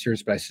U.S.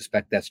 investors, but I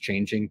suspect that's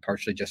changing,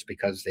 partially just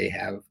because they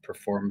have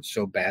performed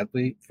so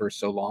badly for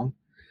so long.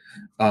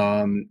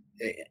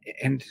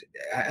 And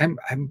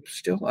I'm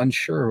still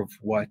unsure of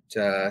what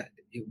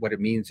it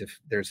means if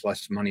there's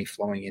less money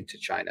flowing into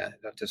China.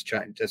 Does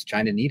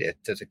China need it?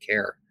 Does it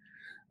care?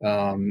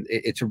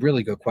 It's a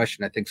really good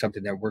question. I think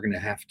something that we're going to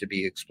have to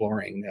be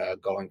exploring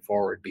going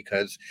forward,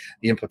 because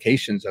the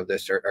implications of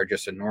this are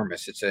just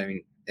enormous. It's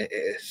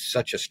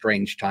such a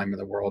strange time in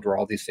the world where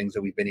all these things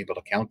that we've been able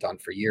to count on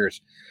for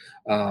years,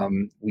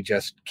 we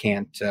just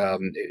can't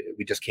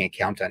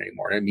count on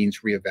anymore. It means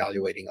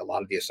reevaluating a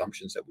lot of the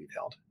assumptions that we've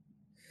held.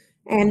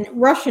 And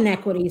Russian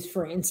equities,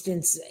 for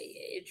instance,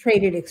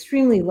 traded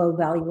extremely low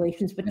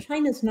valuations, but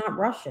China's not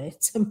Russia.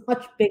 It's a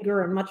much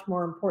bigger and much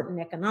more important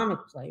economic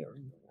player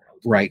in the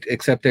world. Right,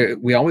 except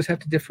we always have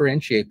to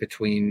differentiate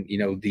between,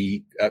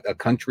 a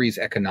country's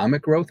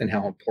economic growth and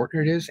how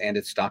important it is, and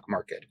its stock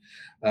market.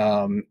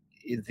 A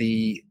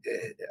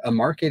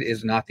market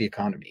is not the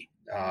economy.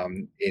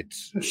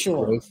 Its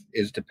growth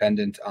is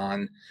dependent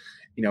on,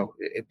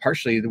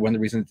 partially one of the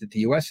reasons that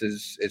the U.S.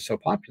 is so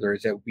popular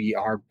is that we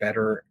are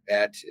better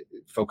at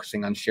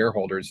focusing on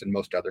shareholders than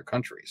most other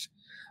countries.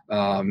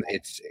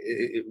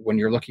 When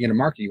you're looking at a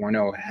market, you want to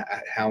know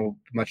how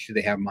much do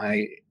they have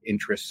my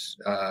interests,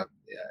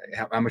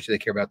 how much do they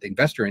care about the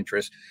investor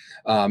interest,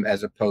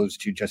 as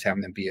opposed to just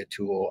having them be a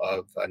tool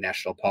of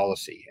national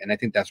policy. And I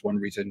think that's one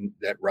reason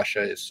that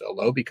Russia is so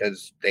low,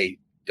 because they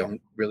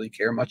don't really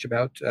care much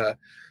about the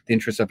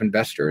interests of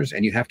investors.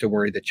 And you have to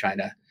worry that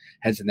China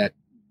heads in that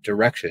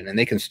direction, and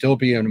they can still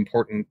be an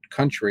important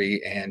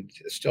country and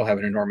still have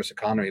an enormous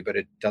economy, but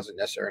it doesn't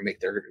necessarily make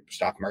their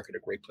stock market a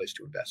great place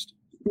to invest.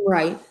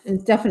 Right.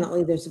 And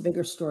definitely there's a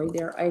bigger story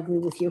there. I agree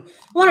with you.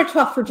 I want to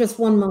talk for just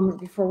one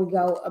moment before we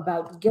go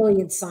about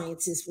Gilead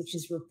Sciences, which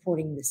is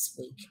reporting this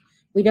week.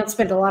 We don't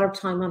spend a lot of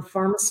time on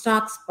pharma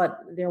stocks, but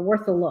they're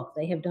worth a look.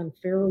 They have done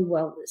fairly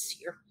well this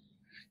year.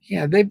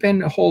 Yeah, they've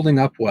been holding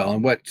up well.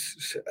 And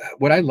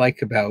what I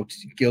like about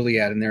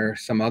Gilead, and there are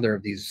some other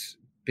of these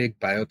big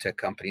biotech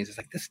companies, is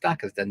like this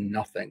stock has done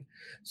nothing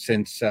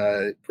since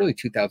really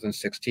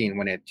 2016,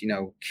 when it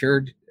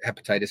cured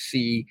hepatitis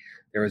C.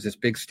 There was this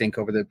big stink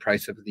over the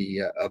price of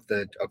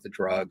the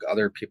drug.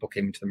 Other people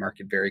came into the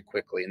market very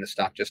quickly, and the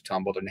stock just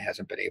tumbled, and it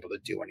hasn't been able to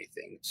do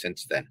anything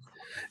since then.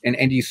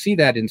 And you see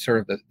that in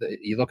sort of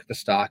you look at the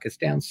stock, it's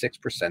down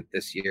 6%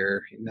 this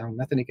year.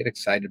 Nothing to get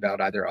excited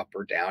about, either up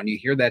or down. You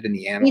hear that in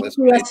the analyst.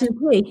 Beats the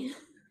S&P.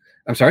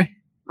 I'm sorry?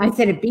 I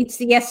said it beats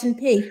the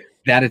S&P.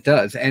 That it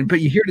does.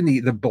 But you hear it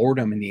in the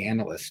boredom in the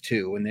analysts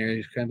too, and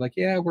they're kind of like,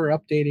 yeah, we're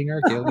updating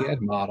our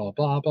Gilead model,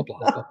 blah, blah, blah,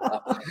 blah,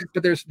 blah.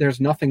 But there's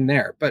nothing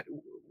there. But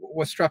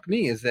what struck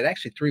me is that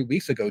actually 3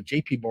 weeks ago,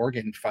 JP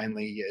Morgan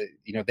finally,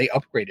 they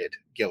upgraded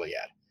Gilead.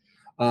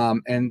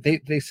 And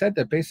they said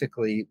that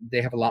basically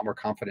they have a lot more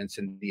confidence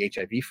in the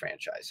HIV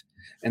franchise,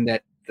 and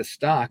that the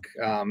stock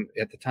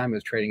at the time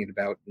was trading at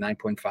about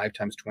 9.5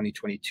 times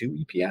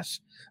 2022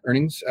 EPS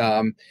earnings.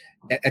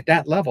 At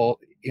that level,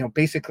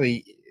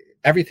 basically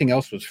everything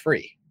else was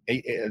free.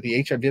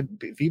 The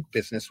HIV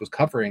business was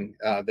covering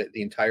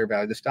the entire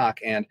value of the stock,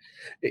 and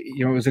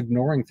it was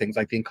ignoring things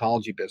like the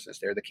oncology business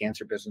there, the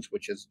cancer business,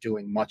 which is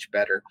doing much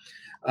better.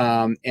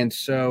 And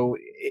so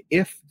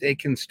if they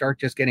can start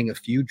just getting a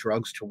few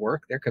drugs to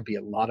work, there could be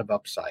a lot of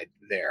upside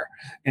there.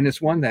 And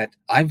it's one that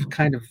I've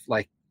kind of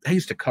I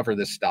used to cover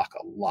this stock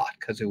a lot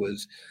because it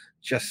was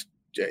just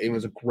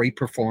a great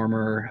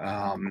performer.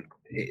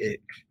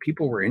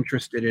 People were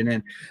interested in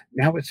it.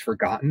 Now it's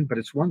forgotten, but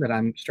it's one that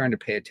I'm starting to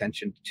pay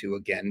attention to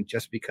again,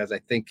 just because I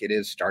think it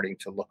is starting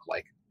to look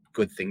like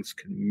good things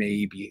can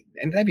maybe,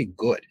 and that'd be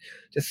good.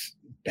 Just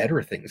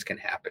better things can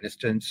happen. It's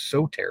been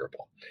so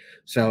terrible.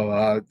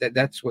 So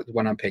that's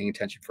what I'm paying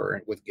attention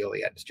for with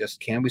Gilead. It's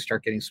just, can we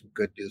start getting some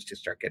good news to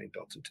start getting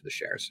built into the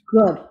shares?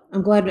 Good.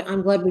 I'm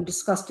glad we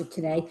discussed it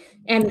today.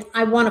 And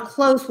I want to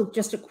close with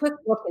just a quick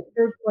look at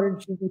third quarter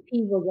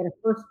GDP. We'll get a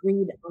first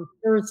read on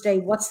Thursday.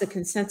 What's the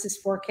consensus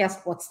forecast?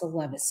 What's the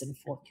Levison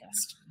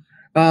forecast?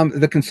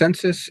 The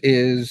consensus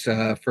is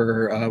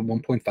for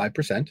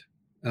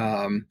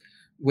 1.5%.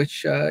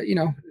 Which,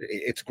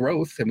 it's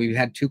growth. And we've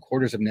had 2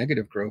 quarters of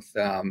negative growth,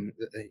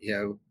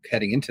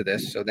 heading into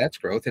this. So that's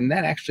growth. And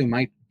that actually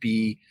might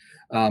be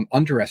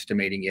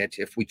underestimating it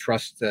if we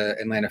trust the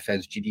Atlanta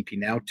Fed's GDP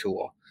Now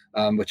tool,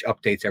 which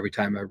updates every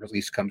time a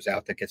release comes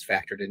out that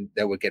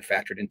would get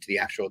factored into the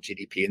actual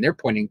GDP. And they're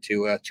pointing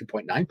to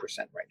 2.9%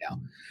 right now,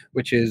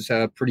 which is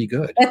pretty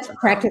good. That's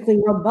practically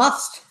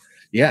robust.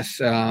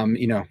 Yes.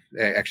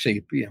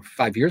 Actually,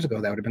 5 years ago,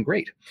 that would have been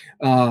great.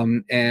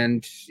 So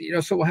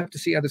we'll have to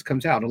see how this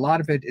comes out. A lot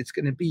of it, it's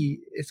going to be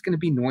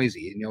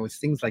noisy. It's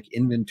things like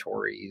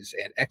inventories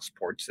and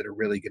exports that are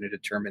really going to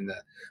determine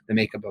the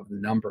makeup of the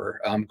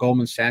number.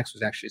 Goldman Sachs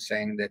was actually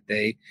saying that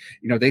they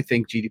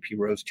think GDP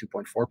rose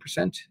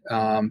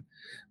 2.4%.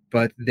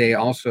 But they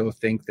also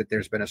think that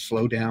there's been a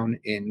slowdown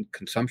in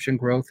consumption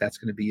growth. That's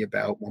going to be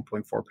about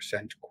 1.4%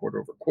 quarter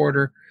over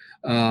quarter.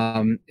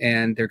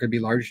 And there are going to be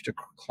large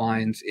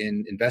declines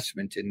in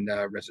investment in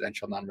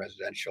residential,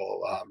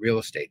 non-residential real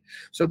estate.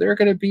 So there are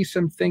going to be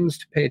some things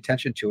to pay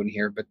attention to in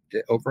here, but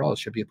overall, it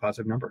should be a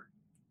positive number.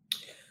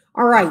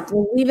 All right,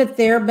 we'll leave it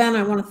there, Ben.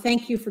 I want to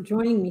thank you for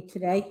joining me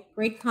today.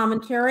 Great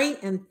commentary,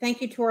 and thank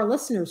you to our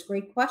listeners.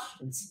 Great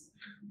questions.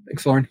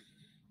 Thanks, Lauren.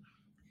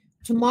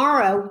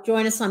 Tomorrow,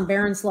 join us on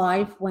Barron's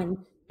Live when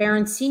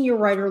Barron's senior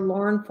writer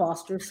Lauren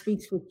Foster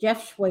speaks with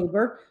Jeff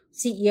Schwaber,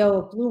 CEO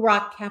of Blue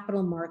Rock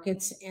Capital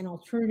Markets, an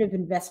alternative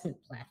investment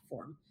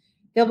platform.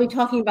 They'll be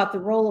talking about the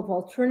role of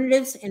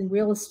alternatives and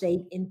real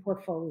estate in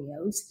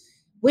portfolios,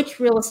 which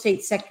real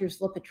estate sectors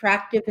look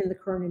attractive in the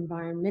current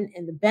environment,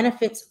 and the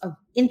benefits of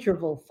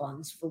interval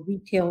funds for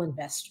retail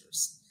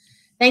investors.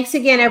 Thanks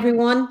again,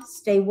 everyone.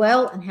 Stay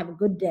well and have a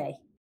good day.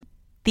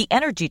 The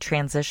energy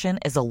transition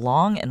is a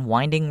long and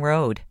winding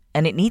road,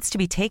 and it needs to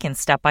be taken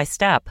step by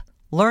step.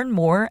 Learn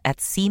more at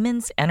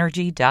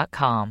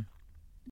SiemensEnergy.com.